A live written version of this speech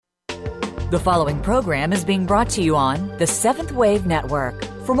The following program is being brought to you on the Seventh Wave Network.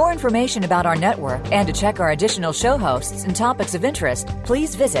 For more information about our network and to check our additional show hosts and topics of interest,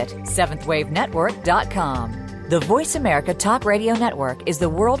 please visit seventhwavenetwork.com. The Voice America Talk Radio Network is the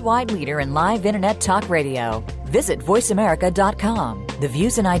worldwide leader in live Internet talk radio. Visit voiceamerica.com. The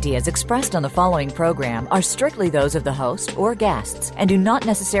views and ideas expressed on the following program are strictly those of the host or guests and do not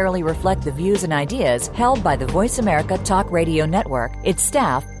necessarily reflect the views and ideas held by the Voice America Talk Radio Network, its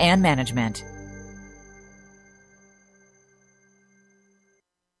staff, and management.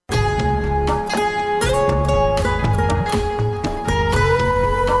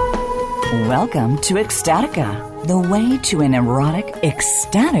 Welcome to Ecstatica, the way to an erotic,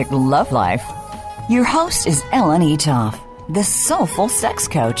 ecstatic love life. Your host is Ellen Etoff, the soulful sex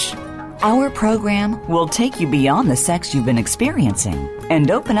coach. Our program will take you beyond the sex you've been experiencing and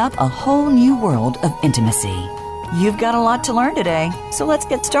open up a whole new world of intimacy. You've got a lot to learn today, so let's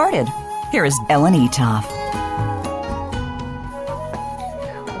get started. Here is Ellen Etoff.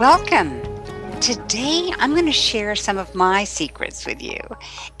 Welcome. Today, I'm going to share some of my secrets with you,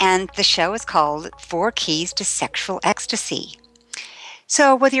 and the show is called 4 Keys to Sexual Ecstasy.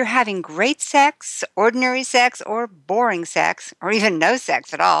 So whether you're having great sex, ordinary sex, or boring sex, or even no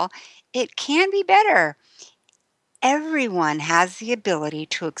sex at all, it can be better. Everyone has the ability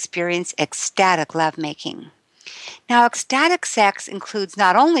to experience ecstatic lovemaking. Now, ecstatic sex includes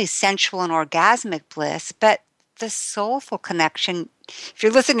not only sensual and orgasmic bliss, but the soulful connection. If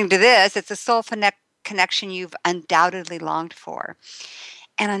you're listening to this, it's a soulful connection you've undoubtedly longed for.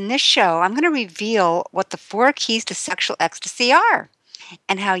 And on this show, I'm going to reveal what the 4 keys to sexual ecstasy are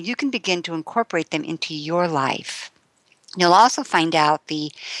and how you can begin to incorporate them into your life. You'll also find out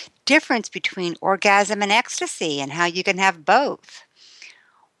the difference between orgasm and ecstasy and how you can have both.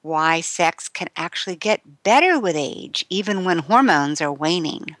 Why sex can actually get better with age, even when hormones are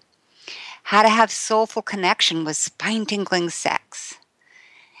waning. How to have soulful connection with spine-tingling sex.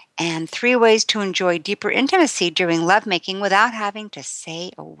 And 3 ways to enjoy deeper intimacy during lovemaking without having to say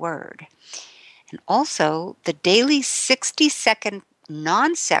a word. And also the daily 60-second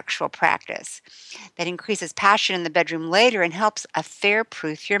non-sexual practice that increases passion in the bedroom later and helps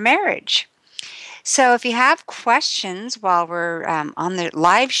affair-proof your marriage. So if you have questions while we're on the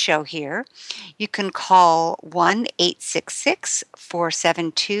live show here, you can call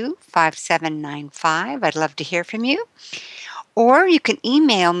 1-866-472-5795. I'd love to hear from you. Or you can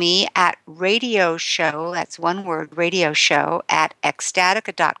email me at radioshow, that's one word, radioshow, at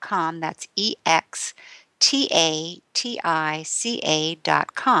ecstatica.com. That's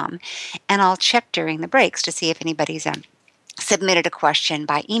EXTATICA.com. And I'll check during the breaks to see if anybody's submitted a question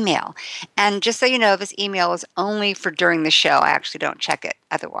by email. And just so you know, this email is only for during the show. I actually don't check it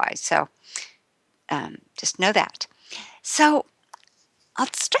otherwise. So just know that. So I'll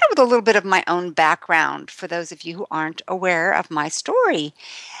start with a little bit of my own background for those of you who aren't aware of my story.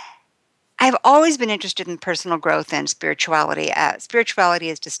 I've always been interested in personal growth and spirituality. Spirituality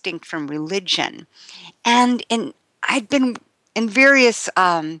is distinct from religion. And I'd been in various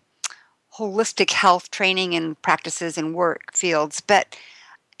holistic health training and practices and work fields. But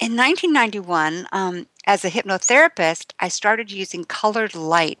in 1991, as a hypnotherapist, I started using colored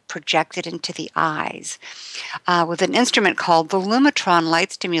light projected into the eyes with an instrument called the Lumitron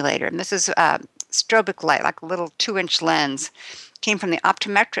light stimulator. And this is strobic light, like a little 2-inch lens, came from the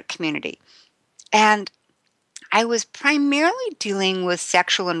optometric community. And I was primarily dealing with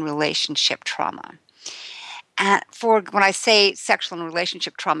sexual and relationship trauma. For when I say sexual and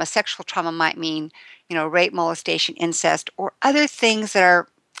relationship trauma, sexual trauma might mean, rape, molestation, incest, or other things that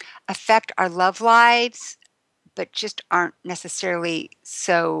affect our love lives, but just aren't necessarily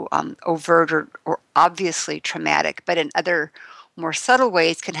so overt or obviously traumatic, but in other more subtle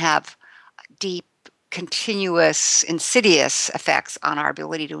ways can have deep, continuous, insidious effects on our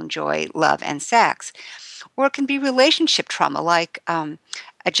ability to enjoy love and sex. Or it can be relationship trauma, like a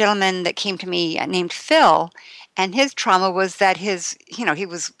gentleman that came to me named Phil, and his trauma was that he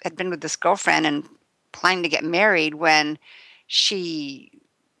had been with this girlfriend and planning to get married when she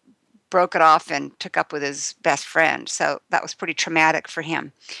broke it off and took up with his best friend. So that was pretty traumatic for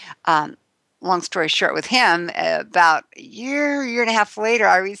him. Long story short with him, about a year and a half later,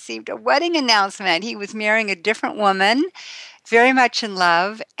 I received a wedding announcement. He was marrying a different woman, very much in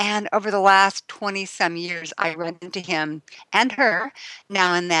love. And over the last 20-some years, I run into him and her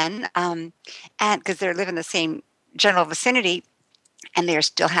now and then, and because they live in the same general vicinity, and they are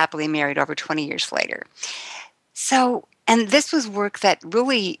still happily married over 20 years later. So, and this was work that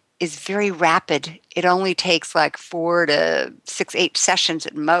really is very rapid. It only takes like 4 to 6, 8 sessions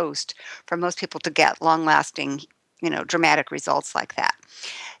at most for most people to get long-lasting, dramatic results like that.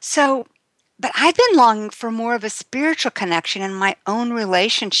 So But I've been longing for more of a spiritual connection in my own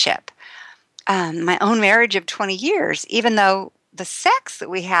relationship, my own marriage of 20 years, even though the sex that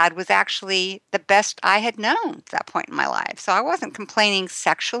we had was actually the best I had known at that point in my life. So I wasn't complaining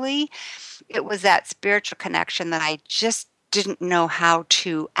sexually. It was that spiritual connection that I just didn't know how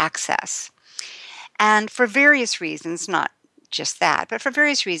to access. And for various reasons, not just that, but for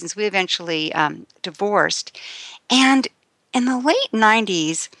various reasons, we eventually divorced. And in the late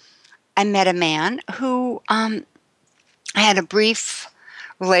 90s, I met a man who I had a brief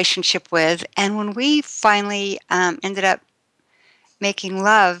relationship with. And when we finally ended up making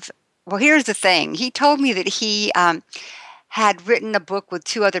love, well, here's the thing. He told me that he had written a book with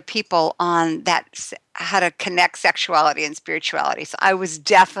two other people on that, how to connect sexuality and spirituality. So I was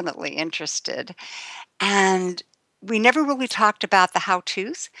definitely interested. And we never really talked about the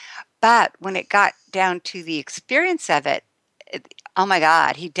how-tos, but when it got down to the experience of it, oh my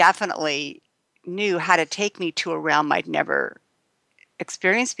God, he definitely knew how to take me to a realm I'd never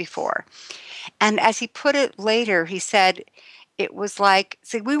experienced before. And as he put it later, he said it was like,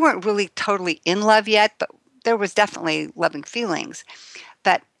 see, we weren't really totally in love yet, but there was definitely loving feelings.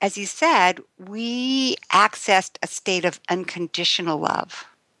 But as he said, we accessed a state of unconditional love.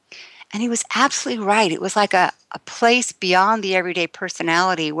 And he was absolutely right. It was like a place beyond the everyday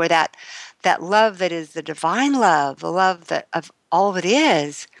personality where that love that is the divine love, the love that of all that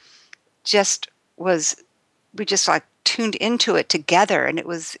is, just was, we just like tuned into it together, and it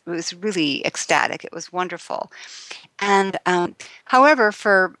was really ecstatic. It was wonderful. And however,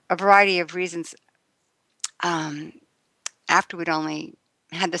 for a variety of reasons, um, after we'd only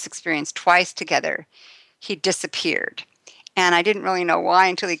had this experience twice together, he disappeared. And I didn't really know why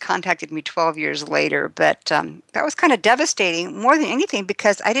until he contacted me 12 years later. But that was kind of devastating, more than anything,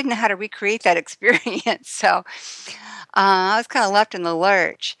 because I didn't know how to recreate that experience. So I was kind of left in the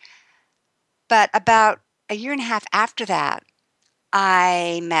lurch. But about a year and a half after that,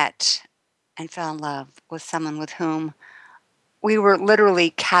 I met and fell in love with someone with whom we were literally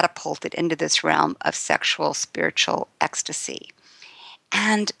catapulted into this realm of sexual, spiritual ecstasy.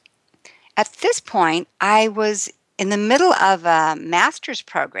 And at this point, I was in the middle of a master's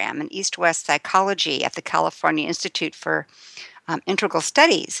program in East-West psychology at the California Institute for Integral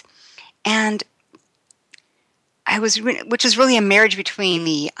Studies. And which is really a marriage between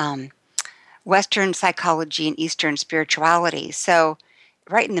the Western psychology and Eastern spirituality. So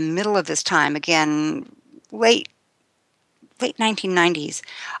right in the middle of this time, again, late 1990s,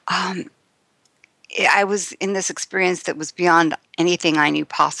 I was in this experience that was beyond anything I knew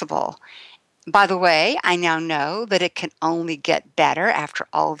possible. By the way, I now know that it can only get better after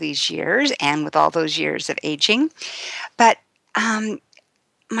all these years and with all those years of aging. But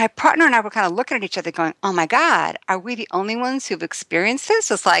my partner and I were kind of looking at each other going, oh my God, are we the only ones who've experienced this?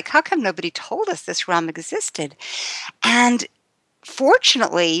 It's like, how come nobody told us this realm existed? And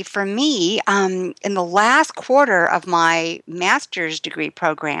fortunately for me, in the last quarter of my master's degree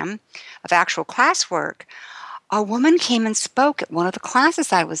program of actual classwork, a woman came and spoke at one of the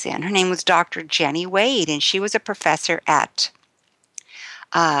classes I was in. Her name was Dr. Jenny Wade, and she was a professor at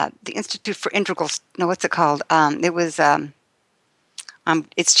the Institute for Integral, no, what's it called?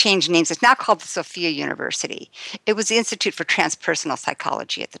 It's changed names. It's now called the Sophia University. It was the Institute for Transpersonal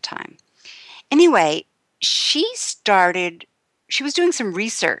Psychology at the time. Anyway, she was doing some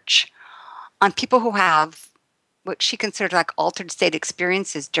research on people who have what she considered like altered state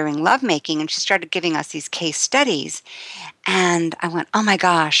experiences during lovemaking, and she started giving us these case studies. And I went, oh my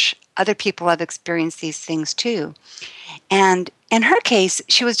gosh, other people have experienced these things too. And in her case,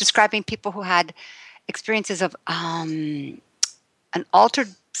 she was describing people who had experiences of an altered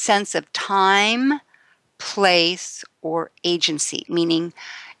sense of time, place, or agency, meaning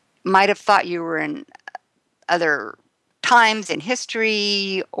might have thought you were in other times in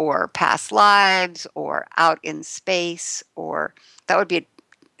history or past lives or out in space, or that would be a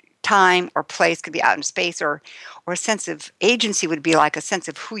time, or place could be out in space, or a sense of agency would be like a sense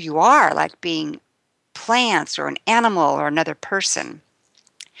of who you are, like being plants or an animal or another person.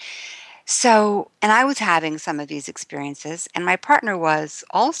 So, and I was having some of these experiences, and my partner was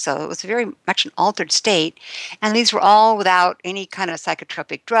also. It was very much an altered state, and these were all without any kind of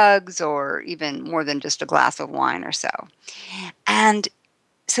psychotropic drugs or even more than just a glass of wine or so. And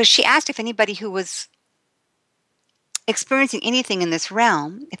so she asked if anybody who was experiencing anything in this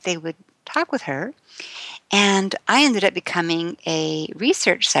realm, if they would talk with her. And I ended up becoming a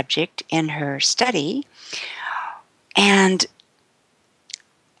research subject in her study. And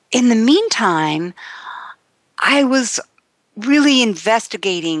in the meantime, I was really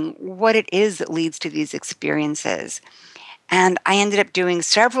investigating what it is that leads to these experiences. And I ended up doing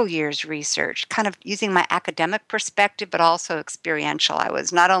several years research, kind of using my academic perspective, but also experiential. I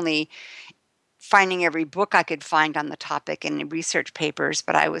was not only finding every book I could find on the topic and research papers,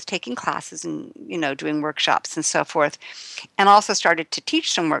 but I was taking classes and, doing workshops and so forth, and also started to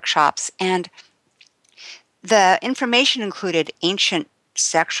teach some workshops. And the information included ancient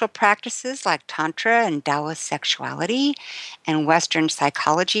sexual practices like Tantra and Taoist sexuality and Western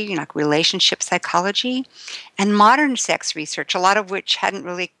psychology, like relationship psychology, and modern sex research, a lot of which hadn't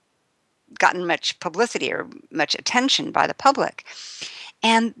really gotten much publicity or much attention by the public.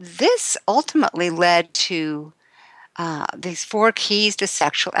 And this ultimately led to these 4 keys to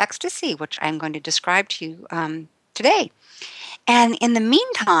sexual ecstasy, which I'm going to describe to you today. And in the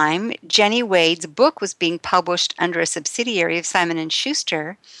meantime, Jenny Wade's book was being published under a subsidiary of Simon &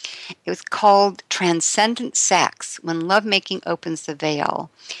 Schuster. It was called Transcendent Sex, When Lovemaking Opens the Veil.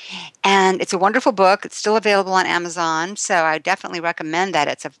 And it's a wonderful book. It's still available on Amazon, so I definitely recommend that.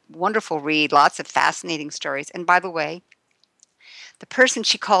 It's a wonderful read, lots of fascinating stories. And by the way, the person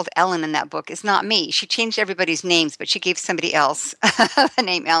she called Ellen in that book is not me. She changed everybody's names, but she gave somebody else the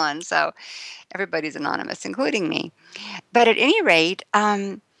name Ellen, so everybody's anonymous, including me. But at any rate,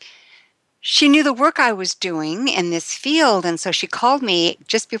 she knew the work I was doing in this field, and so she called me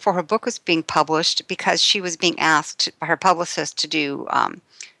just before her book was being published because she was being asked by her publicist to do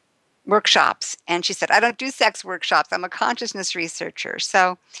workshops. And she said, I don't do sex workshops. I'm a consciousness researcher.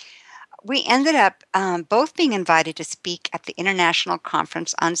 So we ended up both being invited to speak at the International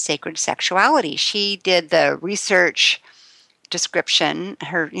Conference on Sacred Sexuality. She did the research description,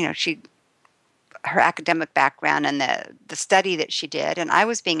 her academic background and the study that she did, and I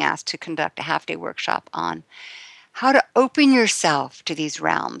was being asked to conduct a half-day workshop on how to open yourself to these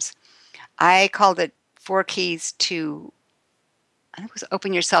realms. I called it 4 keys to, I think it was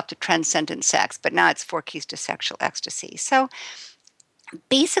open yourself to transcendent sex, but now it's 4 keys to sexual ecstasy. So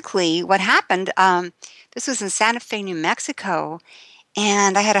basically what happened, this was in Santa Fe, New Mexico,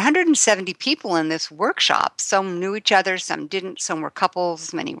 and I had 170 people in this workshop. Some knew each other, some didn't, some were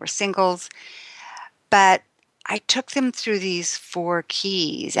couples, many were singles. But I took them through these 4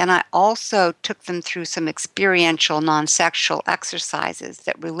 keys, and I also took them through some experiential non-sexual exercises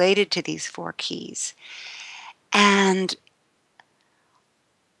that related to these 4 keys. And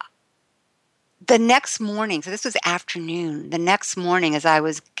the next morning, so this was afternoon, the next morning as I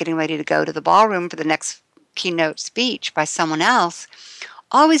was getting ready to go to the ballroom for the next keynote speech by someone else,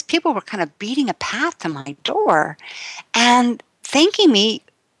 all these people were kind of beating a path to my door and thanking me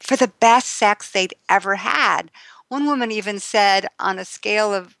for the best sex they'd ever had. One woman even said, on a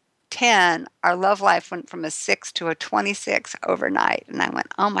scale of 10, our love life went from a 6 to a 26 overnight. And I went,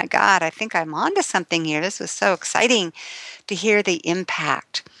 oh my God, I think I'm onto something here. This was so exciting to hear the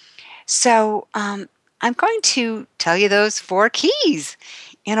impact. So I'm going to tell you those 4 keys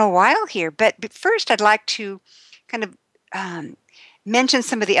in a while here. But first, I'd like to kind of mention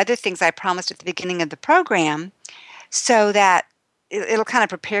some of the other things I promised at the beginning of the program so that it'll kind of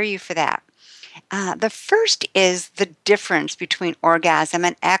prepare you for that. The first is the difference between orgasm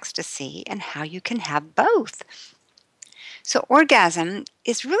and ecstasy and how you can have both. So orgasm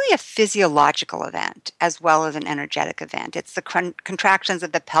is really a physiological event as well as an energetic event. It's the contractions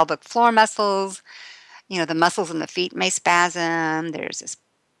of the pelvic floor muscles. The muscles in the feet may spasm. There's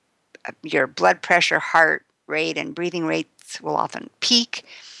your blood pressure, heart rate, and breathing rates will often peak.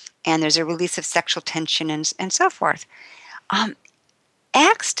 And there's a release of sexual tension and so forth.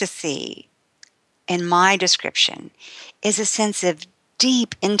 Ecstasy, in my description, is a sense of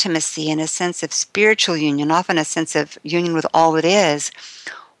deep intimacy and a sense of spiritual union, often a sense of union with all that is,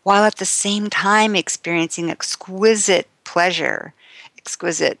 while at the same time experiencing exquisite pleasure,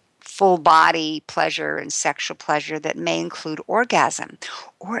 exquisite full body pleasure and sexual pleasure that may include orgasm.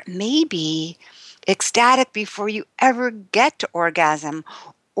 Or it may be ecstatic before you ever get to orgasm,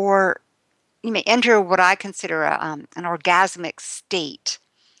 or you may enter what I consider an orgasmic state,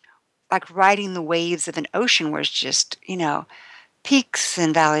 like riding the waves of an ocean where it's just, peaks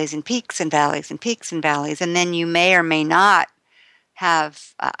and valleys and peaks and valleys and peaks and valleys. And then you may or may not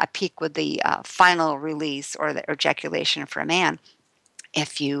have a peak with the final release or the ejaculation for a man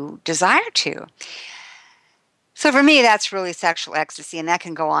if you desire to. So for me, that's really sexual ecstasy, and that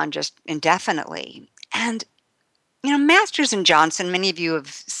can go on just indefinitely. And Masters and Johnson, many of you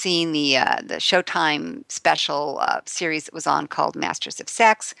have seen the Showtime special series that was on called Masters of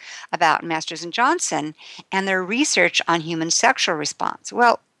Sex about Masters and Johnson and their research on human sexual response.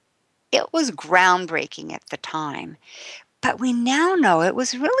 Well, it was groundbreaking at the time, but we now know it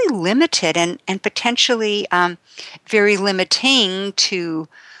was really limited and potentially very limiting to,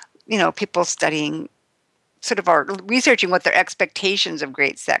 people studying sort of are researching what their expectations of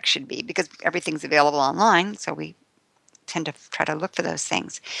great sex should be, because everything's available online, so we tend to try to look for those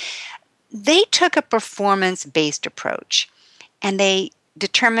things. They took a performance-based approach, and they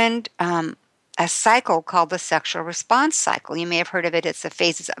determined a cycle called the sexual response cycle. You may have heard of it. It's the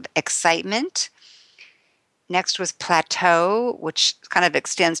phases of excitement. Next was plateau, which kind of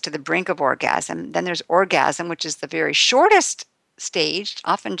extends to the brink of orgasm. Then there's orgasm, which is the very shortest stage,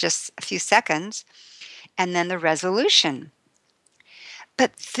 often just a few seconds. And then the resolution.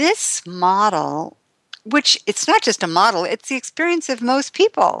 But this model, which it's not just a model, it's the experience of most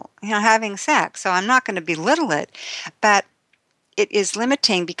people, having sex. So I'm not going to belittle it, but it is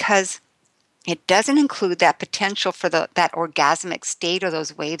limiting because it doesn't include that potential for that orgasmic state or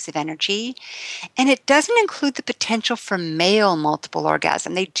those waves of energy. And it doesn't include the potential for male multiple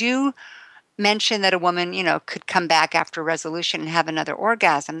orgasm. They do mention that a woman, could come back after resolution and have another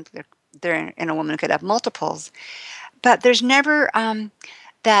orgasm. And a woman could have multiples. But there's never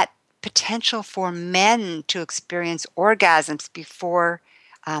that potential for men to experience orgasms before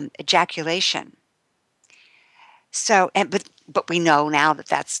ejaculation. So, but we know now that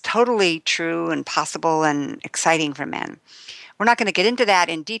that's totally true and possible and exciting for men. We're not going to get into that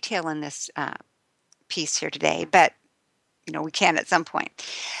in detail in this piece here today, but we can at some point.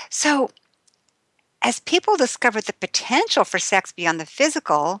 So, as people discover the potential for sex beyond the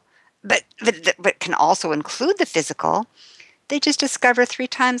physical, but can also include the physical, they just discover 3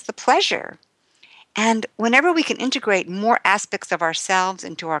 times the pleasure. And whenever we can integrate more aspects of ourselves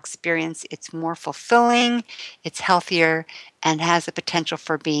into our experience, it's more fulfilling, it's healthier, and has the potential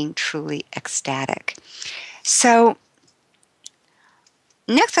for being truly ecstatic. So,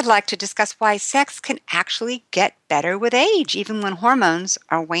 next I'd like to discuss why sex can actually get better with age, even when hormones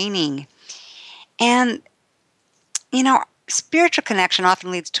are waning. And, spiritual connection often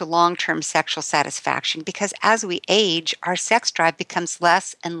leads to long-term sexual satisfaction because as we age, our sex drive becomes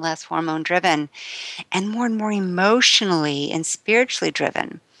less and less hormone-driven and more emotionally and spiritually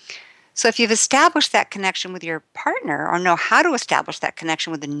driven. So if you've established that connection with your partner or know how to establish that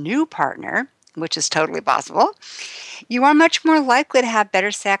connection with a new partner, which is totally possible, you are much more likely to have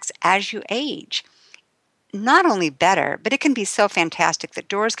better sex as you age. Not only better, but it can be so fantastic that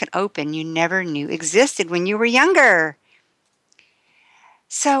doors can open you never knew existed when you were younger.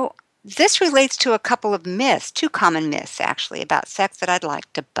 So this relates to a couple of myths, 2 common myths actually, about sex that I'd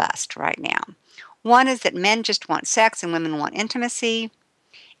like to bust right now. One is that men just want sex and women want intimacy.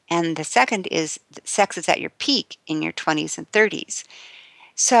 And the second is that sex is at your peak in your 20s and 30s.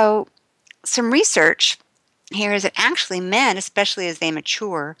 So some research here is that actually men, especially as they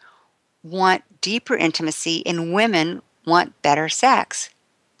mature, want deeper intimacy and women want better sex.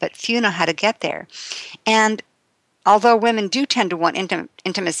 But few know how to get there. And although women do tend to want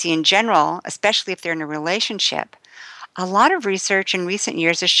intimacy in general, especially if they're in a relationship, a lot of research in recent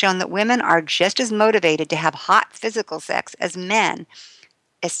years has shown that women are just as motivated to have hot physical sex as men,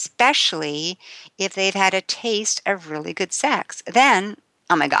 especially if they've had a taste of really good sex. Then,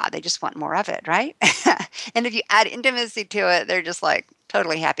 oh my God, they just want more of it, right? And if you add intimacy to it, they're just like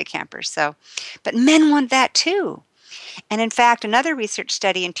totally happy campers. But men want that too. And in fact, another research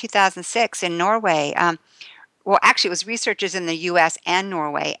study in 2006 in Norway, it was researchers in the U.S. and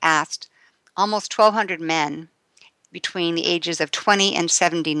Norway asked almost 1,200 men between the ages of 20 and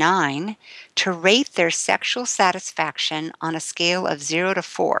 79 to rate their sexual satisfaction on a scale of 0 to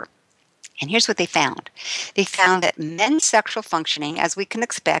 4. And here's what they found. They found that men's sexual functioning, as we can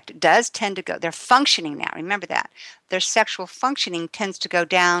expect, does tend to go, they're functioning now, remember that. Their sexual functioning tends to go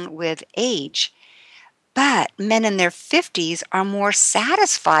down with age. But men in their 50s are more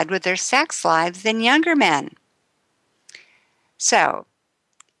satisfied with their sex lives than younger men. So,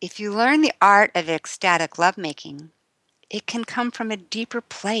 if you learn the art of ecstatic lovemaking, it can come from a deeper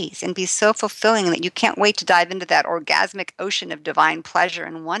place and be so fulfilling that you can't wait to dive into that orgasmic ocean of divine pleasure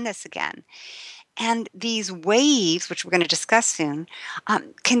and oneness again. And these waves, which we're going to discuss soon,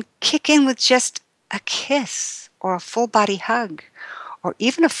 can kick in with just a kiss or a full body hug or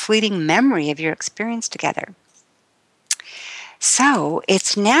even a fleeting memory of your experience together. So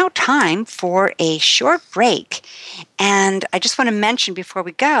it's now time for a short break. And I just want to mention before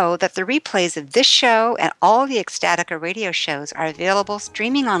we go that the replays of this show and all the Ecstatica radio shows are available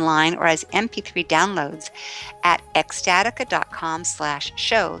streaming online or as MP3 downloads at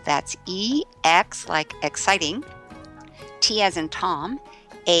ecstatica.com/show. That's EX like exciting, T as in Tom,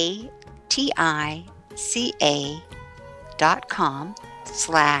 ATICA.com/SHOW.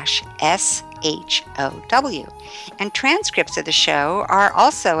 And transcripts of the show are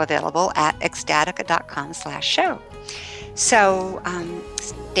also available at ecstatica.com/show. So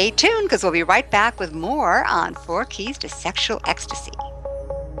stay tuned because we'll be right back with more on 4 Keys to Sexual Ecstasy.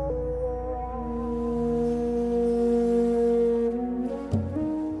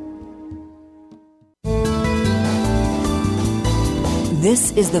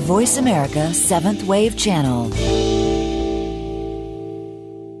 This is the Voice America 7th Wave Channel.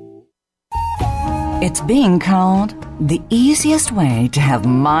 It's being called the easiest way to have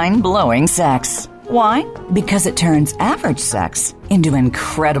mind-blowing sex. Why? Because it turns average sex into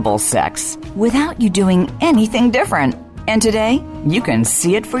incredible sex without you doing anything different. And today, you can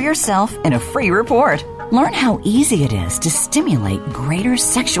see it for yourself in a free report. Learn how easy it is to stimulate greater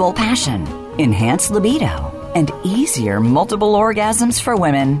sexual passion, enhance libido, and easier multiple orgasms for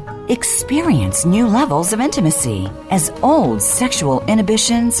women. Experience new levels of intimacy as old sexual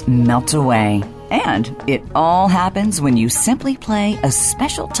inhibitions melt away. And it all happens when you simply play a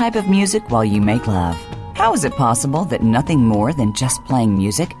special type of music while you make love. How is it possible that nothing more than just playing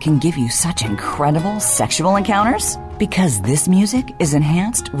music can give you such incredible sexual encounters? Because this music is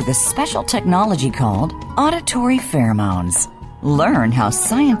enhanced with a special technology called auditory pheromones. Learn how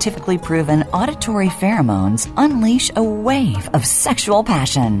scientifically proven auditory pheromones unleash a wave of sexual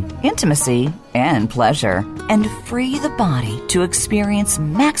passion, intimacy, and pleasure, and free the body to experience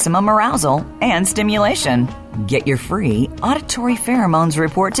maximum arousal and stimulation. Get your free auditory pheromones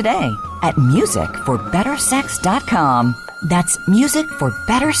report today at musicforbettersex.com. That's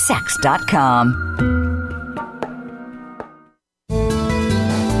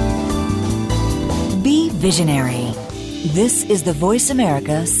musicforbettersex.com. Be visionary. This is the Voice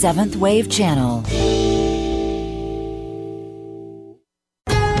America 7th Wave Channel.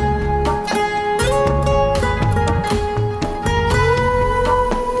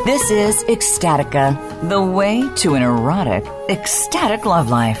 This is Ecstatica, the way to an erotic, ecstatic love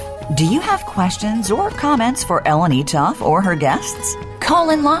life. Do you have questions or comments for Ellen Etoff or her guests?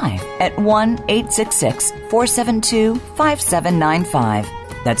 Call in live at 1-866-472-5795.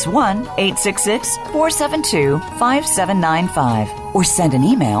 That's 1-866-472-5795. Or send an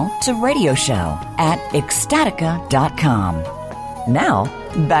email to radioshow@ecstatica.com. Now,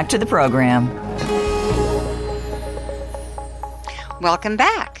 back to the program. Welcome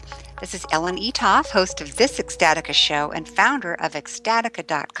back. This is Ellen Etoff, host of This Ecstatica Show and founder of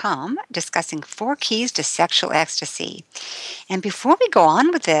Ecstatica.com, discussing 4 keys to sexual ecstasy. And before we go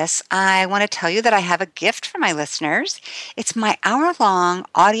on with this, I want to tell you that I have a gift for my listeners. It's my hour-long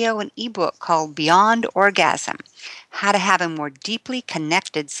audio and ebook called Beyond Orgasm, How to Have a More Deeply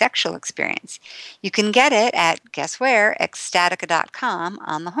Connected Sexual Experience. You can get it at, guess where, Ecstatica.com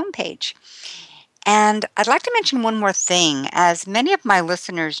on the homepage. And I'd like to mention one more thing. As many of my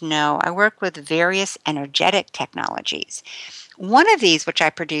listeners know, I work with various energetic technologies. One of these, which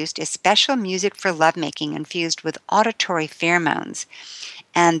I produced, is special music for lovemaking infused with auditory pheromones.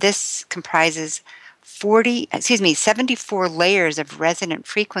 And this comprises 74 layers of resonant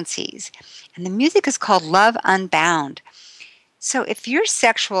frequencies. And the music is called Love Unbound. So if your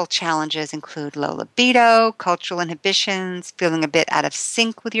sexual challenges include low libido, cultural inhibitions, feeling a bit out of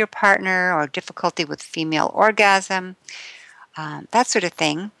sync with your partner, or difficulty with female orgasm, that sort of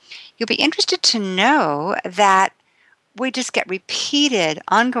thing, you'll be interested to know that we just get repeated,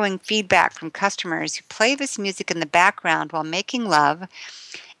 ongoing feedback from customers who play this music in the background while making love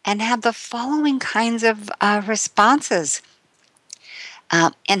and have the following kinds of responses.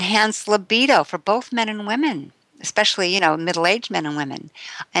 Enhanced libido for both men and women, especially, middle-aged men and women,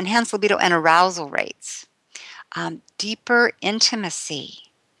 enhanced libido and arousal rates, deeper intimacy,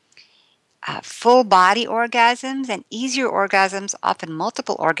 full body orgasms, and easier orgasms, often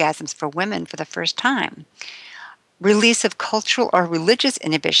multiple orgasms for women for the first time, release of cultural or religious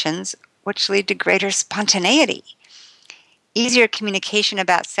inhibitions, which lead to greater spontaneity, easier communication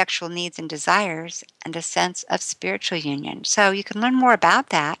about sexual needs and desires, and a sense of spiritual union. So you can learn more about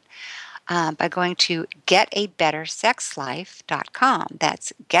that by going to getabettersexlife.com.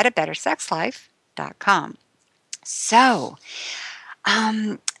 That's getabettersexlife.com. So,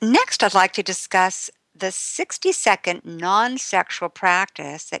 next I'd like to discuss the 60-second non-sexual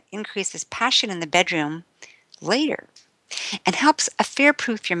practice that increases passion in the bedroom later and helps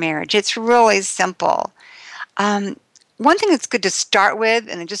affair-proof your marriage. It's really simple. One thing that's good to start with,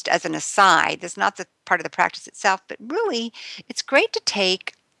 and just as an aside, that's not the part of the practice itself, but really it's great to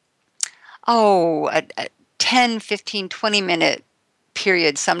take a 10, 15, 20-minute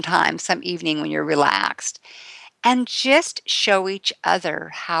period sometime, some evening when you're relaxed, and just show each other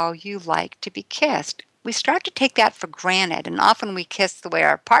how you like to be kissed. We start to take that for granted, and often we kiss the way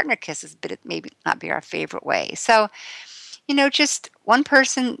our partner kisses, but it may not be our favorite way. So, just one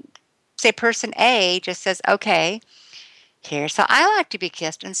person, say person A, just says, okay, here. So I like to be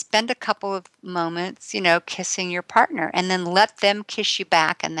kissed, and spend a couple of moments, kissing your partner, and then let them kiss you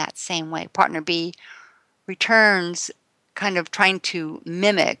back in that same way. Partner B returns, kind of trying to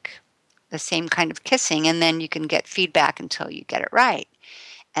mimic the same kind of kissing, and then you can get feedback until you get it right.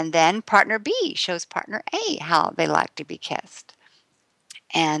 And then partner B shows partner A how they like to be kissed.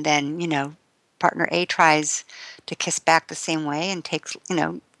 And then, partner A tries to kiss back the same way and takes,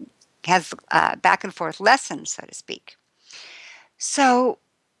 has back and forth lessons, so to speak. So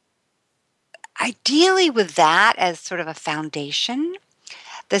ideally, with that as sort of a foundation,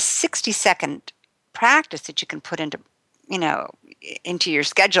 the 60-second practice that you can put into your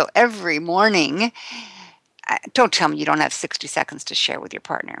schedule every morning. Don't tell me you don't have 60 seconds to share with your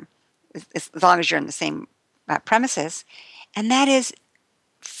partner, as long as you're in the same premises. And that is,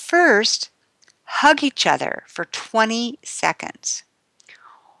 first, hug each other for 20 seconds.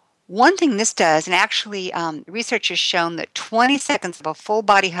 One thing this does, and actually research has shown that 20 seconds of a full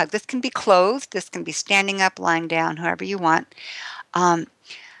body hug, this can be clothed, this can be standing up, lying down, however you want, a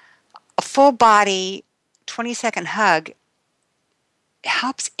full body 20-second hug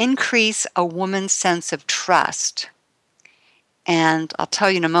helps increase a woman's sense of trust. And I'll tell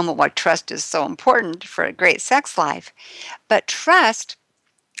you in a moment why trust is so important for a great sex life. But trust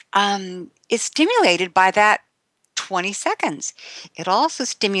is stimulated by that 20 seconds. It also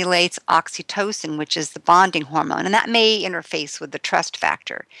stimulates oxytocin, which is the bonding hormone, and that may interface with the trust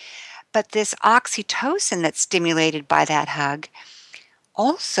factor. But this oxytocin that's stimulated by that hug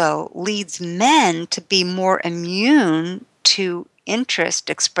also leads men to be more immune to interest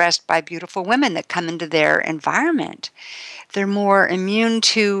expressed by beautiful women that come into their environment. They're more immune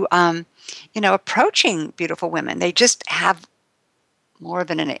to, approaching beautiful women. They just have more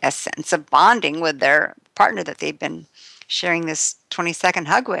of a sense of bonding with their partner that they've been sharing this 20-second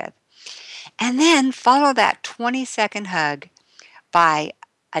hug with. And then follow that 20-second hug by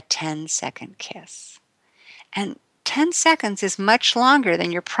a 10-second kiss. And 10 seconds is much longer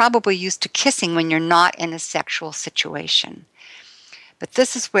than you're probably used to kissing when you're not in a sexual situation. But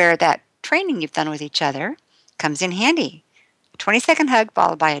this is where that training you've done with each other comes in handy. 20-second hug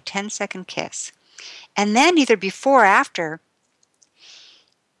followed by a 10-second kiss. And then either before or after,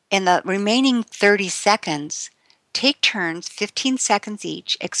 in the remaining 30 seconds, take turns, 15 seconds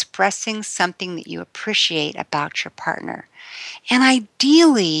each, expressing something that you appreciate about your partner. And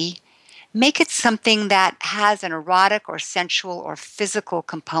ideally, make it something that has an erotic or sensual or physical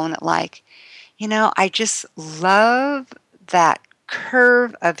component, like, I just love that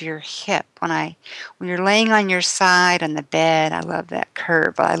curve of your hip. When you're laying on your side on the bed, I love that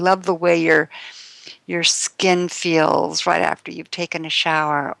curve. I love the way your skin feels right after you've taken a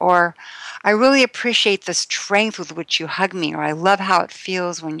shower. Or I really appreciate the strength with which you hug me. Or I love how it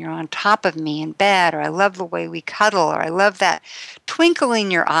feels when you're on top of me in bed. Or I love the way we cuddle. Or I love that twinkle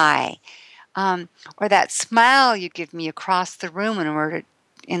in your eye. Or that smile you give me across the room when we're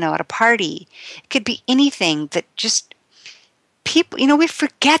at a party. It could be anything that just people, we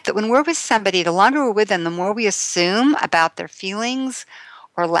forget that when we're with somebody, the longer we're with them, the more we assume about their feelings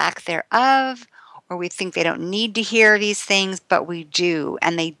or lack thereof, or we think they don't need to hear these things, but we do.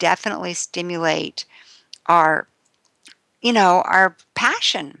 And they definitely stimulate our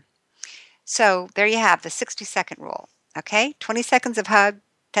passion. So there you have the 60-second rule. Okay? 20 seconds of hug,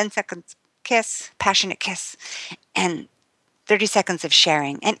 10 seconds kiss, passionate kiss, and 30 seconds of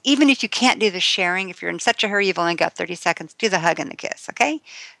sharing. And even if you can't do the sharing, if you're in such a hurry, you've only got 30 seconds, do the hug and the kiss, okay?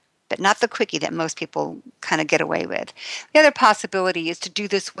 But not the quickie that most people kind of get away with. The other possibility is to do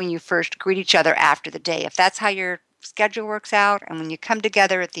this when you first greet each other after the day. If that's how your schedule works out, and when you come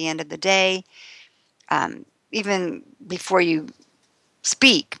together at the end of the day, even before you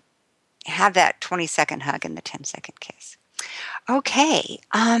speak, have that 20-second hug and the 10-second kiss. Okay.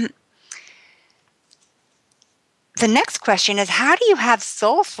 The next question is, how do you have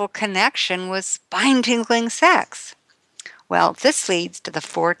soulful connection with spine-tingling sex? Well, this leads to the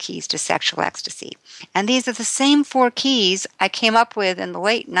 4 keys to sexual ecstasy. And these are the same 4 keys I came up with in the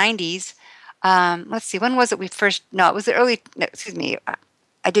late 90s. Let's see, when was it it was the early, no, excuse me,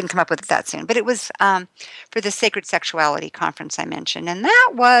 I didn't come up with it that soon, but it was for the Sacred Sexuality conference I mentioned. And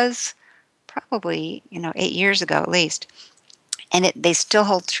that was probably, 8 years ago at least. And they still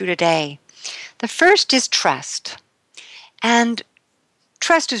hold true today. The first is trust. And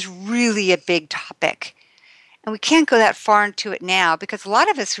trust is really a big topic. And we can't go that far into it now because a lot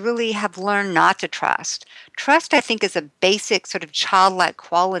of us really have learned not to trust. Trust, I think, is a basic sort of childlike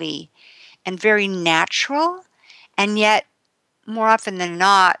quality and very natural. And yet, more often than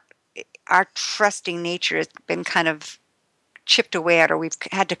not, our trusting nature has been kind of chipped away at, or we've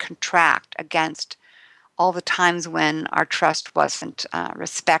had to contract against all the times when our trust wasn't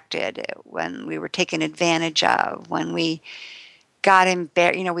respected, when we were taken advantage of, when we got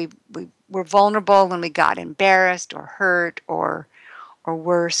embarrassed, we were vulnerable when we got embarrassed or hurt or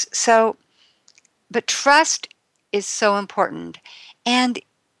worse. So, but trust is so important. And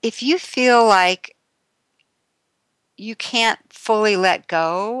if you feel like you can't fully let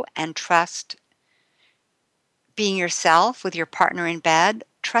go and trust being yourself with your partner in bed,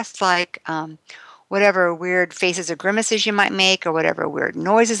 trust whatever weird faces or grimaces you might make, or whatever weird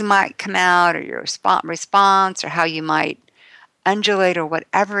noises might come out, or your response, or how you might undulate, or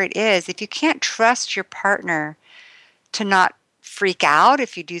whatever it is, if you can't trust your partner to not freak out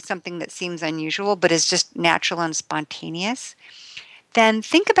if you do something that seems unusual but is just natural and spontaneous, then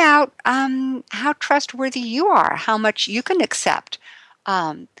think about how trustworthy you are, how much you can accept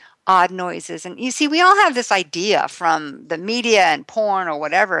um, odd noises. And you see, we all have this idea from the media and porn or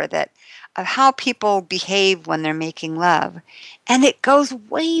whatever that of how people behave when they're making love. And it goes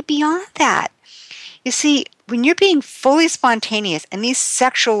way beyond that. You see, when you're being fully spontaneous and these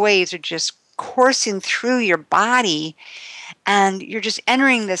sexual waves are just coursing through your body and you're just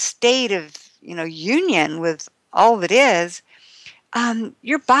entering this state of, union with all that is,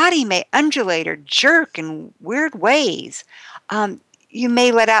 your body may undulate or jerk in weird ways. You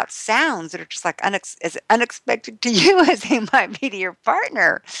may let out sounds that are just like as unexpected to you as they might be to your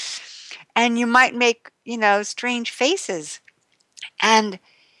partner. And you might make, strange faces. And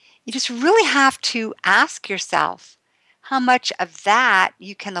you just really have to ask yourself how much of that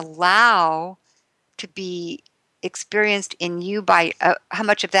you can allow to be experienced in you how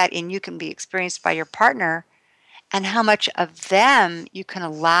much of that in you can be experienced by your partner, and how much of them you can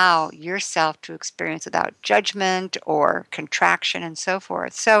allow yourself to experience without judgment or contraction and so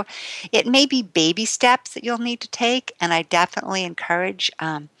forth. So it may be baby steps that you'll need to take, and I definitely encourage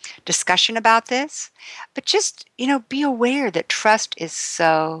discussion about this. But just, be aware that trust is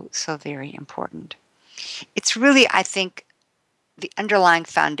so, so very important. It's really, I think, the underlying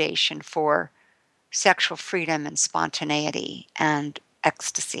foundation for sexual freedom and spontaneity and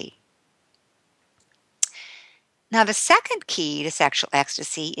ecstasy. Now, the second key to sexual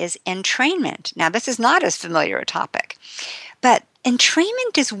ecstasy is entrainment. Now, this is not as familiar a topic, but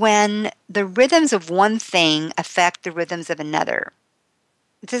entrainment is when the rhythms of one thing affect the rhythms of another.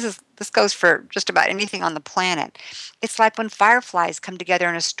 This goes for just about anything on the planet. It's like when fireflies come together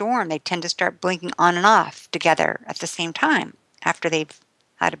in a storm, they tend to start blinking on and off together at the same time after they've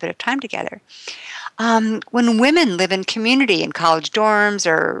had a bit of time together. When women live in community, in college dorms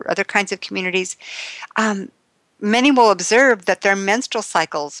or other kinds of communities, many will observe that their menstrual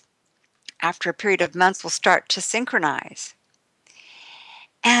cycles after a period of months will start to synchronize.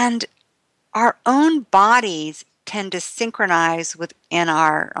 And our own bodies tend to synchronize within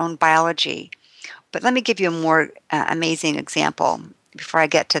our own biology. But let me give you a more amazing example before I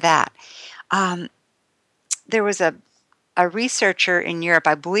get to that. There was a researcher in Europe,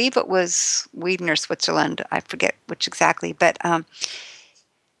 I believe it was Sweden or Switzerland, I forget which exactly, but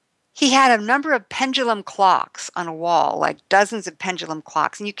he had a number of pendulum clocks on a wall, like dozens of pendulum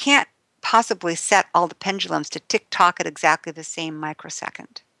clocks, and you can't possibly set all the pendulums to tick-tock at exactly the same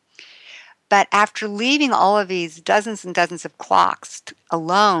microsecond. But after leaving all of these dozens and dozens of clocks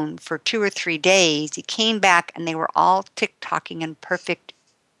alone for 2 or 3 days, he came back and they were all tick-tocking in perfect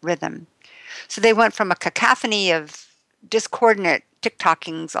rhythm. So they went from a cacophony of discordant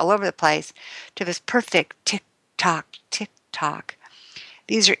tick-tockings all over the place to this perfect tick-tock, tick-tock.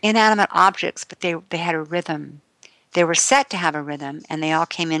 These are inanimate objects, but they had a rhythm. They were set to have a rhythm, and they all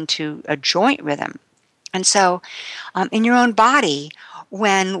came into a joint rhythm. And so in your own body,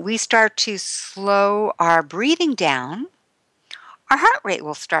 when we start to slow our breathing down, our heart rate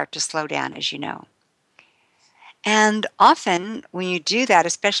will start to slow down, as you know. And often when you do that,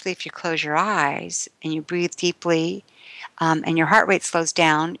 especially if you close your eyes and you breathe deeply and your heart rate slows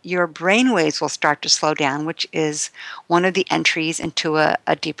down, your brain waves will start to slow down, which is one of the entries into a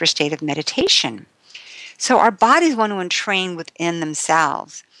deeper state of meditation. So our bodies want to entrain within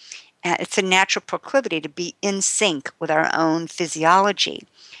themselves. It's a natural proclivity to be in sync with our own physiology.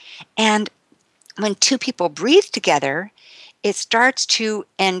 And when two people breathe together, it starts to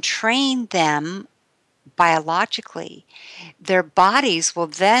entrain them biologically. Their bodies will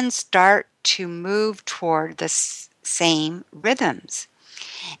then start to move toward the same rhythms.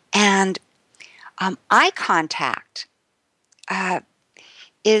 And eye contact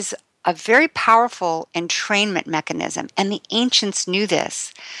is a very powerful entrainment mechanism, and the ancients knew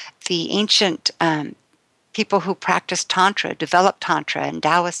this. The ancient People who practice Tantra, developed Tantra and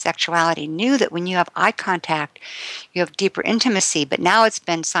Taoist sexuality knew that when you have eye contact, you have deeper intimacy. But now it's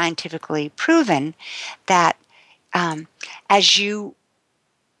been scientifically proven that as you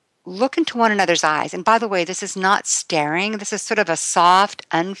look into one another's eyes, and by the way, this is not staring, this is sort of a soft,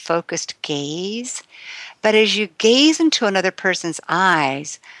 unfocused gaze. But as you gaze into another person's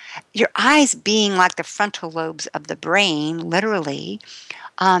eyes, your eyes being like the frontal lobes of the brain, literally,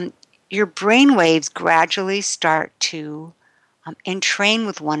 your brain waves gradually start to entrain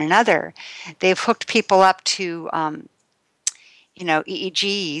with one another. They've hooked people up to,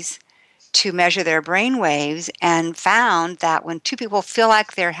 EEGs to measure their brain waves and found that when two people feel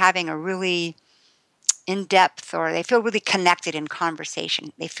like they're having a really in-depth or they feel really connected in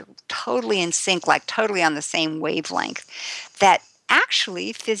conversation, they feel totally in sync, like totally on the same wavelength, that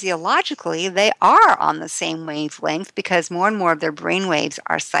actually physiologically they are on the same wavelength because more and more of their brain waves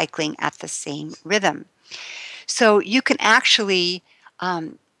are cycling at the same rhythm. So you can actually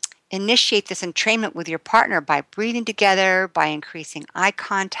initiate this entrainment with your partner by breathing together, by increasing eye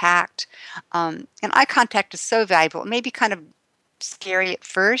contact. And eye contact is so valuable. It may be kind of scary at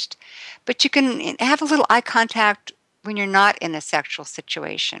first, but you can have a little eye contact when you're not in a sexual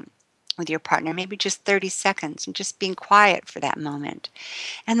situation with your partner, maybe just 30 seconds and just being quiet for that moment.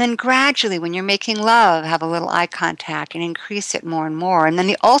 And then gradually, when you're making love, have a little eye contact and increase it more and more. And then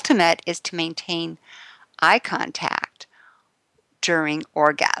the ultimate is to maintain eye contact during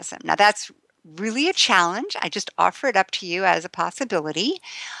orgasm. Now, that's really a challenge. I just offer it up to you as a possibility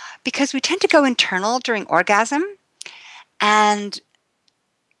because we tend to go internal during orgasm. And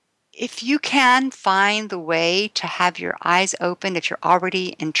if you can find the way to have your eyes open, if you're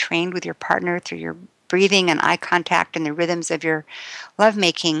already entrained with your partner through your breathing and eye contact and the rhythms of your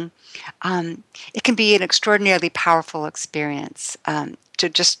lovemaking, it can be an extraordinarily powerful experience to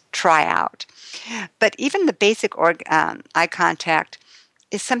just try out. But even the basic eye contact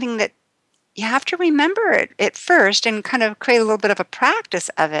is something that you have to remember it at first and kind of create a little bit of a practice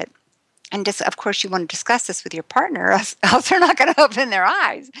of it. And just, of course, you want to discuss this with your partner, else they're not going to open their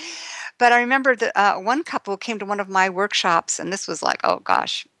eyes. But I remember that one couple came to one of my workshops, and this was like, oh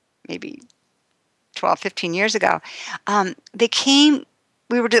gosh, maybe 12, 15 years ago. They came,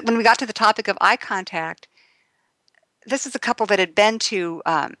 when we got to the topic of eye contact, this is a couple that had been to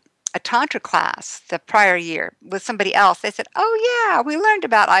a Tantra class the prior year with somebody else. They said, oh yeah, we learned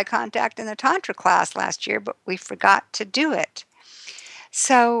about eye contact in the Tantra class last year, but we forgot to do it.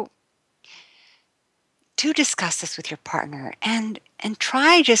 So do discuss this with your partner and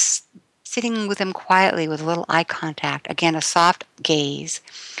try just sitting with them quietly with a little eye contact. Again, a soft gaze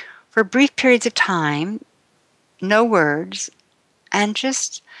for brief periods of time, no words, and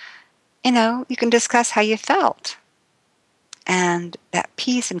just, you can discuss how you felt and that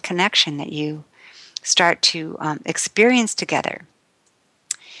peace and connection that you start to experience together.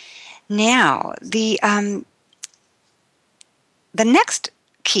 Now, the next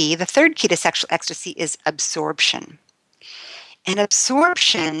key, the third key to sexual ecstasy is absorption. And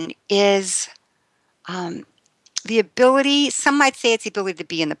absorption is the ability, some might say it's the ability to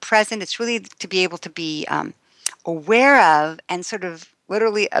be in the present. It's really to be able to be aware of and sort of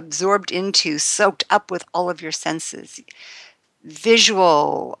literally absorbed into, soaked up with all of your senses.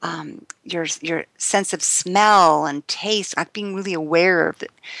 Visual, your sense of smell and taste, like being really aware of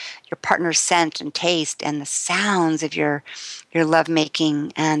your partner's scent and taste and the sounds of your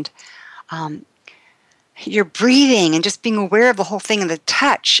lovemaking and your breathing and just being aware of the whole thing and the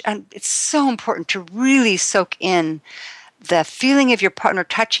touch. And it's so important to really soak in the feeling of your partner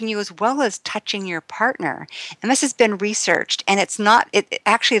touching you as well as touching your partner. And this has been researched, and it's not,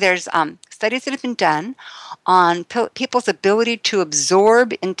 actually there's studies that have been done on people's ability to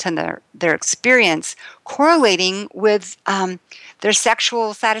absorb into their experience correlating with their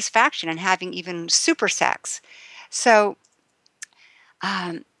sexual satisfaction and having even super sex. So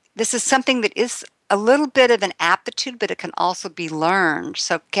this is something that is a little bit of an aptitude, but it can also be learned.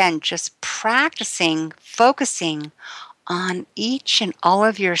 So again, just practicing, focusing on each and all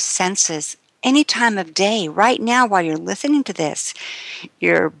of your senses any time of day, right now while you're listening to this,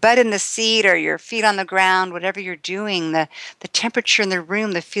 your butt in the seat or your feet on the ground, whatever you're doing, the temperature in the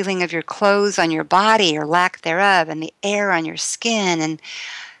room, the feeling of your clothes on your body or lack thereof, and the air on your skin. And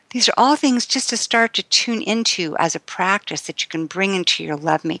these are all things just to start to tune into as a practice that you can bring into your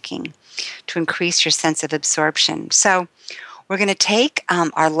lovemaking to increase your sense of absorption. So we're going to take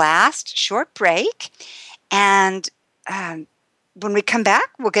our last short break, and when we come back,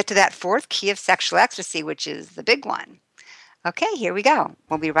 we'll get to that fourth key of sexual ecstasy, which is the big one. Okay, here we go.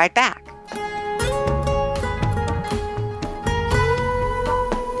 We'll be right back.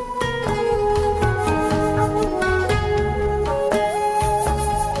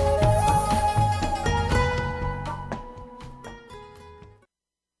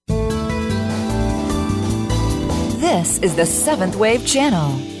 This is the Seventh Wave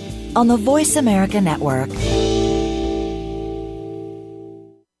Channel on the Voice America Network.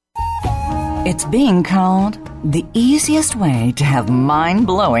 It's being called the easiest way to have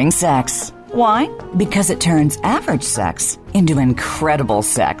mind-blowing sex. Why? Because it turns average sex into incredible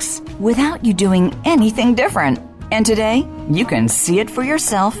sex without you doing anything different. And today, you can see it for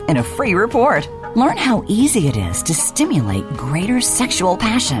yourself in a free report. Learn how easy it is to stimulate greater sexual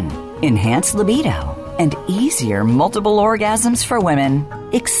passion, enhance libido, and easier multiple orgasms for women.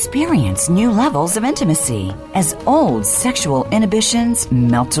 Experience new levels of intimacy as old sexual inhibitions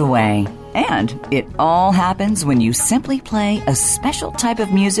melt away. And it all happens when you simply play a special type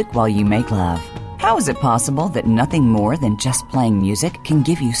of music while you make love. How is it possible that nothing more than just playing music can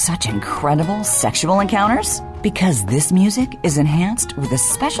give you such incredible sexual encounters? Because this music is enhanced with a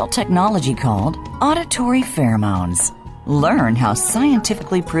special technology called auditory pheromones. Learn how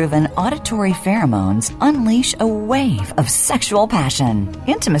scientifically proven auditory pheromones unleash a wave of sexual passion,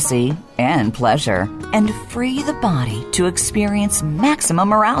 intimacy, and pleasure, and free the body to experience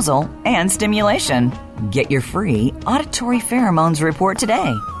maximum arousal and stimulation. Get your free auditory pheromones report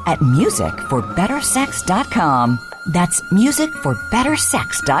today at musicforbettersex.com. That's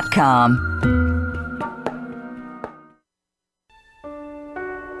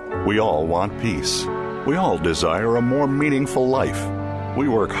musicforbettersex.com. We all want peace. We all desire a more meaningful life. We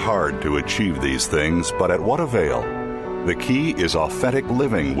work hard to achieve these things, but at what avail? The key is authentic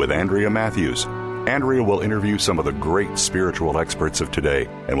living with Andrea Matthews. Andrea will interview some of the great spiritual experts of today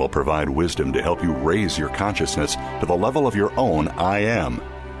and will provide wisdom to help you raise your consciousness to the level of your own I am.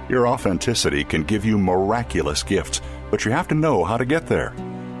 Your authenticity can give you miraculous gifts, but you have to know how to get there.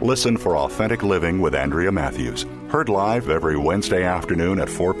 Listen for Authentic Living with Andrea Matthews. Heard live every Wednesday afternoon at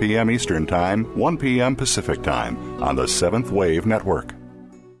 4 p.m. Eastern Time, 1 p.m. Pacific Time on the Seventh Wave Network.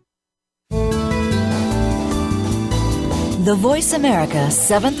 The Voice America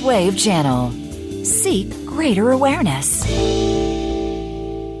Seventh Wave Channel. Seek greater awareness.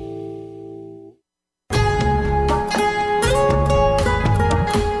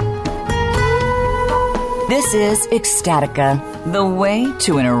 This is Ecstatica, the way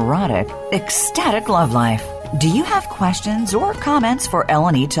to an erotic, ecstatic love life. Do you have questions or comments for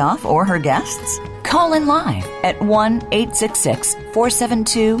Ellen Etoff or her guests? Call in live at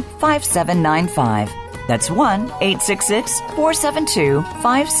 1-866-472-5795. That's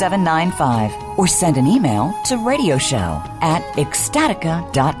 1-866-472-5795. Or send an email to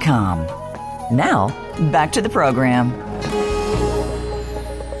radioshow@ecstatica.com. Now, back to the program.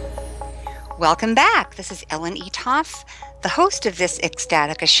 Welcome back. This is Ellen Etoff, the host of this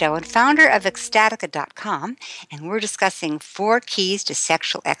Ecstatica show and founder of Ecstatica.com, and we're discussing 4 keys to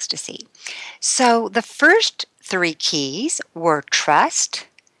sexual ecstasy. So the first 3 keys were trust,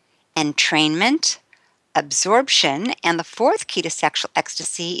 entrainment, absorption, and the 4th key to sexual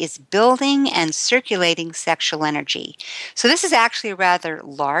ecstasy is building and circulating sexual energy. So this is actually a rather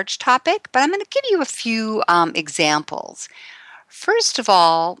large topic, but I'm going to give you a few examples. First of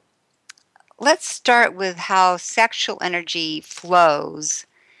all, let's start with how sexual energy flows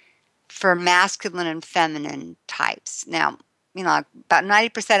for masculine and feminine types. Now, about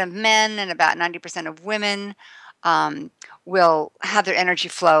 90% of men and about 90% of women will have their energy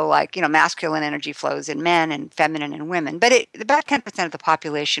flow like, masculine energy flows in men and feminine in women. But about 10% of the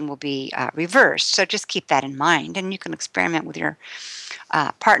population will be reversed. So just keep that in mind. And you can experiment with your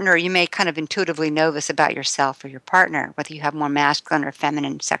partner. You may kind of intuitively know this about yourself or your partner, whether you have more masculine or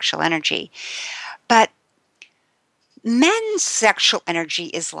feminine sexual energy. But men's sexual energy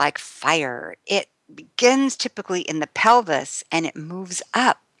is like fire. It begins typically in the pelvis and it moves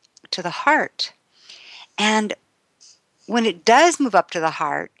up to the heart. And when it does move up to the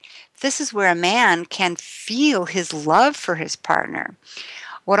heart, this is where a man can feel his love for his partner.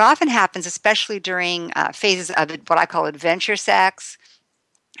 What often happens, especially during phases of what I call adventure sex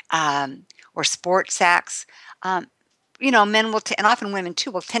or sport sex, men will, and often women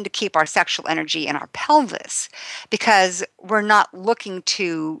too, will tend to keep our sexual energy in our pelvis because we're not looking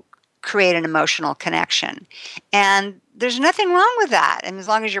to create an emotional connection. And there's nothing wrong with that. And as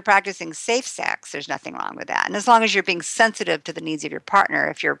long as you're practicing safe sex, there's nothing wrong with that. And as long as you're being sensitive to the needs of your partner,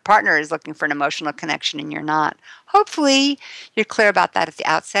 if your partner is looking for an emotional connection and you're not, hopefully you're clear about that at the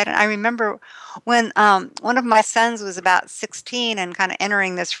outset. And I remember when one of my sons was about 16 and kind of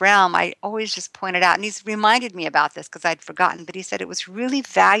entering this realm, I always just pointed out, and he's reminded me about this because I'd forgotten, but he said it was really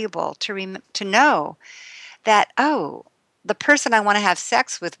valuable to know that, the person I want to have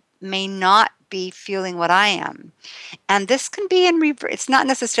sex with may not be feeling what I am. And this can be in reverse. It's not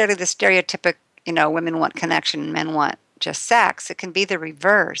necessarily the stereotypic, women want connection and men want just sex. It can be the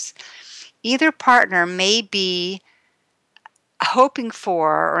reverse. Either partner may be hoping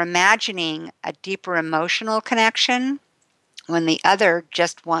for or imagining a deeper emotional connection when the other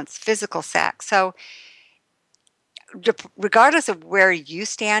just wants physical sex. So regardless of where you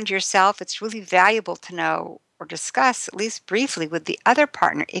stand yourself, it's really valuable to know or discuss, at least briefly, with the other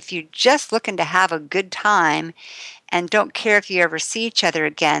partner. If you're just looking to have a good time and don't care if you ever see each other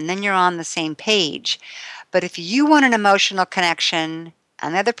again, then you're on the same page. But if you want an emotional connection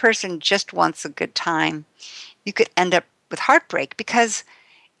and the other person just wants a good time, you could end up with heartbreak because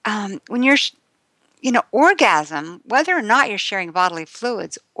when you're, orgasm, whether or not you're sharing bodily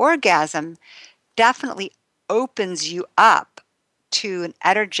fluids, orgasm definitely opens you up to an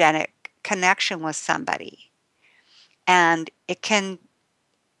energetic connection with somebody. And it can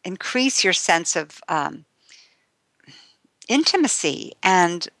increase your sense of intimacy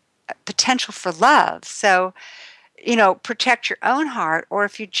and potential for love. So, protect your own heart, or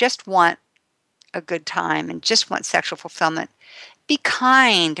if you just want a good time and just want sexual fulfillment, be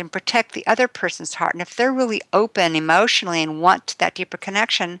kind and protect the other person's heart. And if they're really open emotionally and want that deeper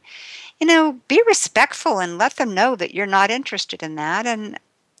connection, be respectful and let them know that you're not interested in that, and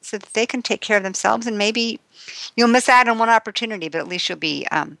so that they can take care of themselves. And maybe you'll miss out on one opportunity, but at least you'll be,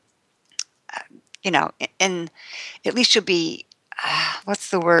 at least you'll be, what's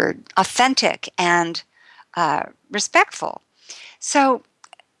the word? Authentic and respectful. So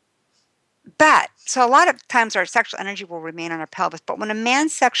a lot of times our sexual energy will remain on our pelvis, but when a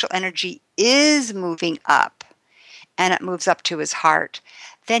man's sexual energy is moving up and it moves up to his heart,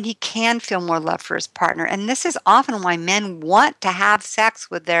 then he can feel more love for his partner. And this is often why men want to have sex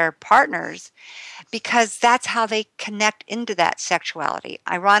with their partners, because that's how they connect into that sexuality.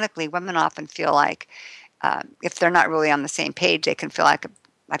 Ironically, women often feel like if they're not really on the same page, they can feel like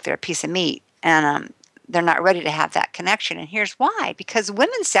they're a piece of meat. And they're not ready to have that connection. And here's why. Because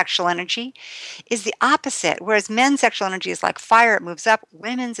women's sexual energy is the opposite. Whereas men's sexual energy is like fire, it moves up.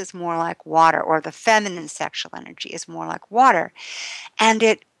 Women's is more like water, or the feminine sexual energy is more like water. And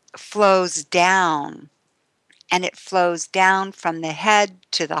it flows down. And it flows down from the head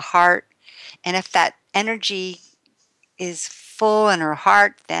to the heart. And if that energy is full in her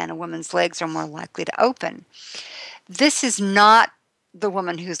heart, then a woman's legs are more likely to open. This is not the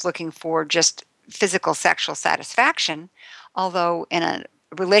woman who's looking for just physical sexual satisfaction, although in a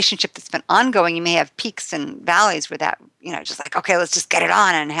relationship that's been ongoing, you may have peaks and valleys where that, just like, okay, let's just get it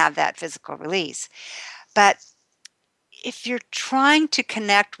on and have that physical release. But if you're trying to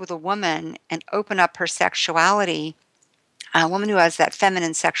connect with a woman and open up her sexuality, a woman who has that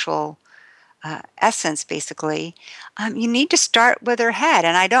feminine sexual essence, basically, you need to start with her head.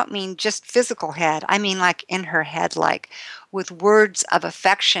 And I don't mean just physical head. I mean like in her head, like with words of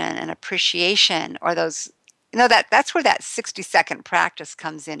affection and appreciation, or those, that's where that 60-second practice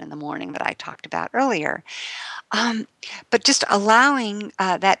comes in the morning that I talked about earlier. But just allowing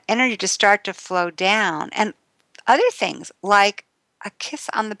that energy to start to flow down. And other things like a kiss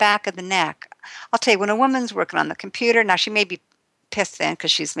on the back of the neck. I'll tell you, when a woman's working on the computer, now she may be pissed then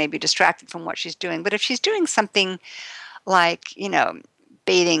because she's maybe distracted from what she's doing. But if she's doing something like,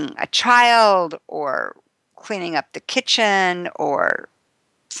 bathing a child or cleaning up the kitchen or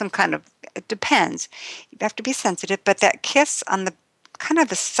some kind of, it depends. You have to be sensitive. But that kiss on the kind of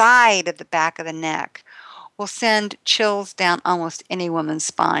the side of the back of the neck will send chills down almost any woman's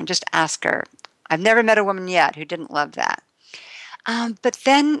spine. Just ask her. I've never met a woman yet who didn't love that. But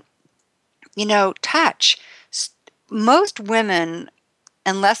then, touch. Most women,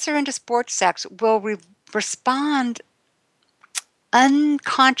 unless they're into sports sex, will respond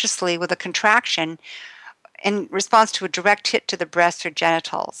unconsciously with a contraction in response to a direct hit to the breasts or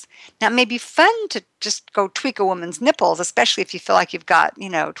genitals. Now, it may be fun to just go tweak a woman's nipples, especially if you feel like you've got,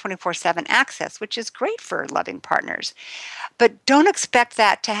 24/7 access, which is great for loving partners. But don't expect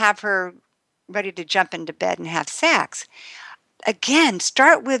that to have her ready to jump into bed and have sex. Again,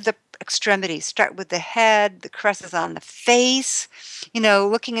 start with the extremities. Start with the head, the caresses on the face,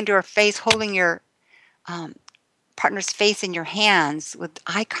 looking into her face, holding your partner's face in your hands with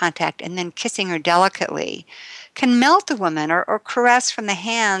eye contact, and then kissing her delicately can melt a woman, or caress from the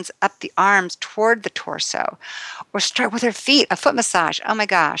hands up the arms toward the torso, or start with her feet, a foot massage. Oh my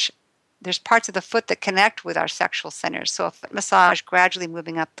gosh, there's parts of the foot that connect with our sexual centers. So a foot massage, gradually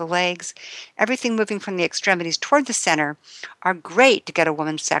moving up the legs, everything moving from the extremities toward the center, are great to get a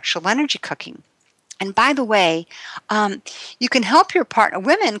woman's sexual energy cooking. And by the way, you can help your partner.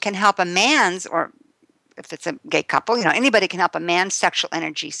 Women can help a man's, or if it's a gay couple, anybody can help a man's sexual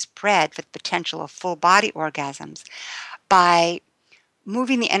energy spread for the potential of full body orgasms by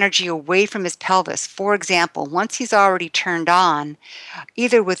moving the energy away from his pelvis. For example, once he's already turned on,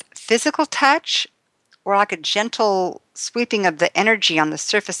 either with physical touch or like a gentle sweeping of the energy on the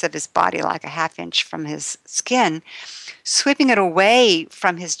surface of his body, like a half inch from his skin, sweeping it away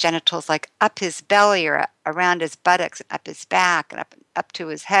from his genitals, like up his belly or around his buttocks and up his back and up to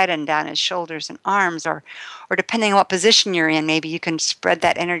his head and down his shoulders and arms, or depending on what position you're in, maybe you can spread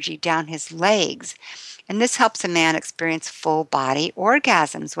that energy down his legs. And this helps a man experience full body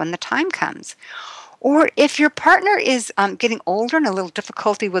orgasms when the time comes. Or if your partner is getting older and a little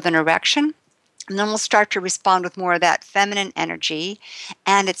difficulty with an erection, and then we'll start to respond with more of that feminine energy,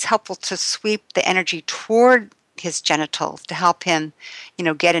 and it's helpful to sweep the energy toward his genitals to help him,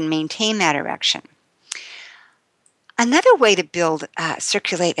 get and maintain that erection. Another way to build,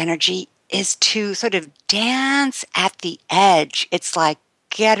 circulate energy is to sort of dance at the edge. It's like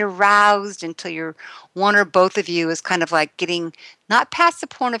get aroused until one or both of you is kind of like getting not past the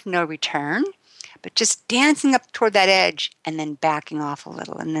point of no return, but just dancing up toward that edge and then backing off a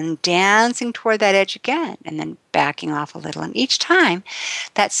little, and then dancing toward that edge again and then backing off a little. And each time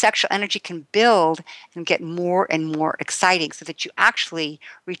that sexual energy can build and get more and more exciting so that you actually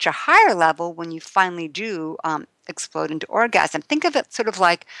reach a higher level when you finally do explode into orgasm. Think of it sort of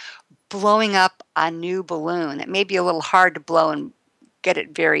like blowing up a new balloon. It may be a little hard to blow and get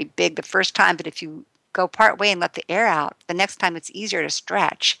it very big the first time, but if you go part way and let the air out, the next time it's easier to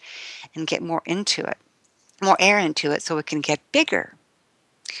stretch and get more air into it so it can get bigger.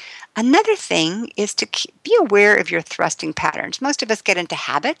 Another thing is to be aware of your thrusting patterns. Most of us get into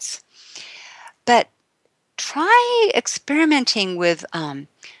habits, but try experimenting with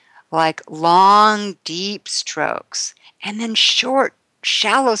like long, deep strokes and then short,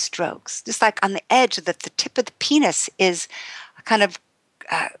 shallow strokes, just like on the edge of the tip of the penis is kind of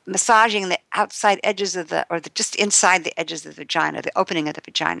massaging the outside edges just inside the edges of the vagina, the opening of the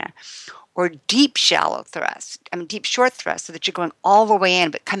vagina, or deep short thrust, so that you're going all the way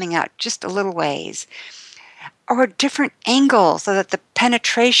in but coming out just a little ways, or a different angle so that the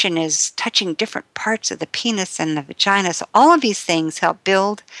penetration is touching different parts of the penis and the vagina. So all of these things help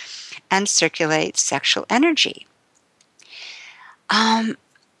build and circulate sexual energy.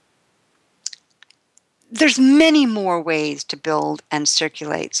 There's many more ways to build and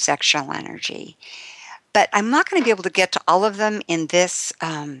circulate sexual energy, but I'm not going to be able to get to all of them in this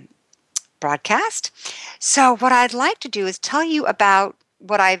broadcast. So what I'd like to do is tell you about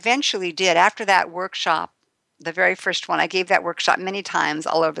what I eventually did after that workshop, the very first one. I gave that workshop many times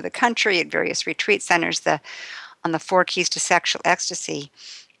all over the country at various retreat centers on the 4 Keys to Sexual Ecstasy,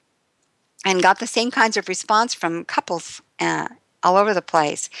 and got the same kinds of response from couples all over the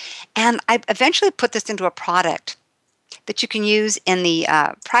place. And I eventually put this into a product that you can use in the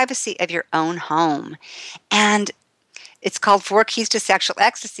privacy of your own home. And it's called 4 Keys to Sexual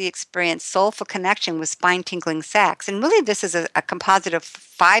Ecstasy, Experience Soulful Connection with Spine-Tingling Sex. And really this is a composite of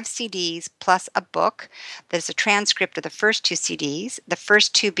 5 CDs plus a book that is a transcript of the first 2 CDs, the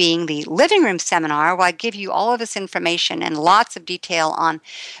first 2 being the living room seminar, where I give you all of this information and lots of detail on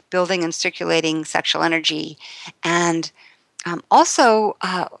building and circulating sexual energy, and also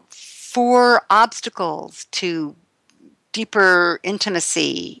 4 obstacles to deeper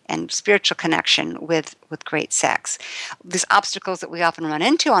intimacy and spiritual connection with great sex. These obstacles that we often run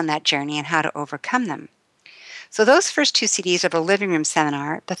into on that journey and how to overcome them. So those first 2 CDs are the living room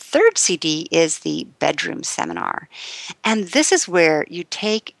seminar. The third CD is the bedroom seminar. And this is where you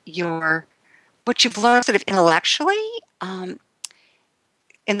take what you've learned sort of intellectually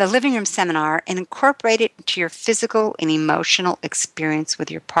in the living room seminar and incorporate it into your physical and emotional experience with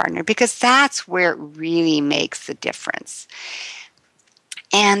your partner, because that's where it really makes the difference.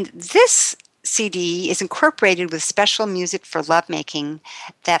 And this CD is incorporated with special music for lovemaking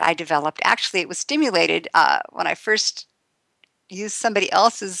that I developed. Actually, it was stimulated when I first used somebody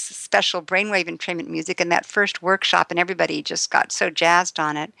else's special brainwave entrainment music in that first workshop, and everybody just got so jazzed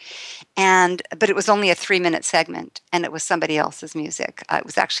on it. But it was only a 3-minute segment, and it was somebody else's music. It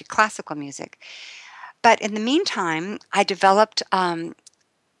was actually classical music. But in the meantime, I developed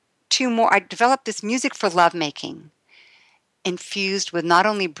 2 more. I developed this music for lovemaking, infused with not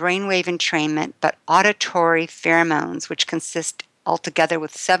only brainwave entrainment, but auditory pheromones, which consist altogether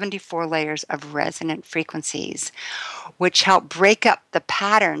with 74 layers of resonant frequencies, which help break up the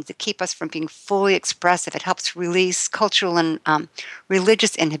patterns that keep us from being fully expressive. It helps release cultural and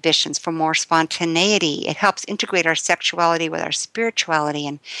religious inhibitions for more spontaneity. It helps integrate our sexuality with our spirituality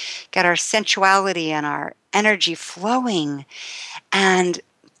and get our sensuality and our energy flowing. And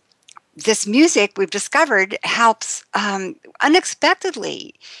this music, we've discovered, helps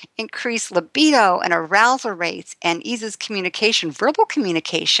unexpectedly increase libido and arousal rates and eases communication, verbal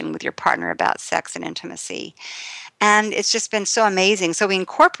communication with your partner about sex and intimacy. And it's just been so amazing. So we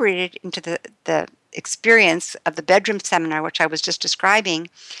incorporated it into the experience of the bedroom seminar, which I was just describing.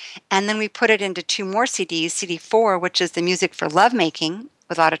 And then we put it into 2 more CDs, CD 4, which is the music for lovemaking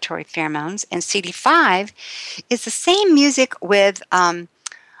with auditory pheromones, and CD 5 is the same music with that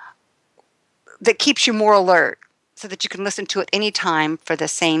keeps you more alert, so that you can listen to it anytime for the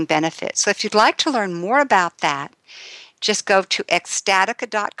same benefit. So if you'd like to learn more about that, just go to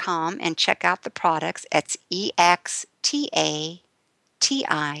ecstatica.com and check out the products. It's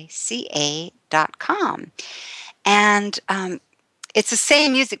EXTATICA.com. And it's the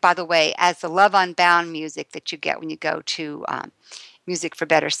same music, by the way, as the Love Unbound music that you get when you go to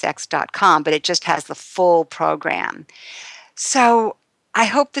musicforbettersex.com, but it just has the full program. So I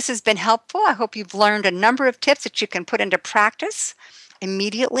hope this has been helpful. I hope you've learned a number of tips that you can put into practice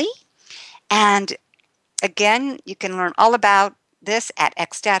immediately. And again, you can learn all about this at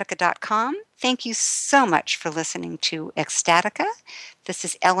ecstatica.com. Thank you so much for listening to Ecstatica. This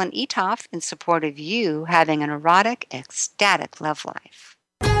is Ellen Etoff in support of you having an erotic, ecstatic love life.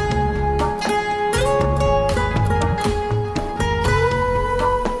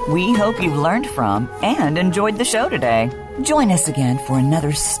 We hope you've learned from and enjoyed the show today. Join us again for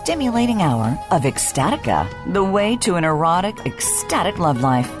another stimulating hour of Ecstatica, the way to an erotic, ecstatic love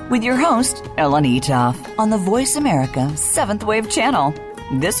life, with your host, Ellen Etoff, on the Voice America 7th Wave channel.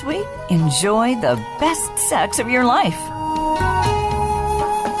 This week, enjoy the best sex of your life.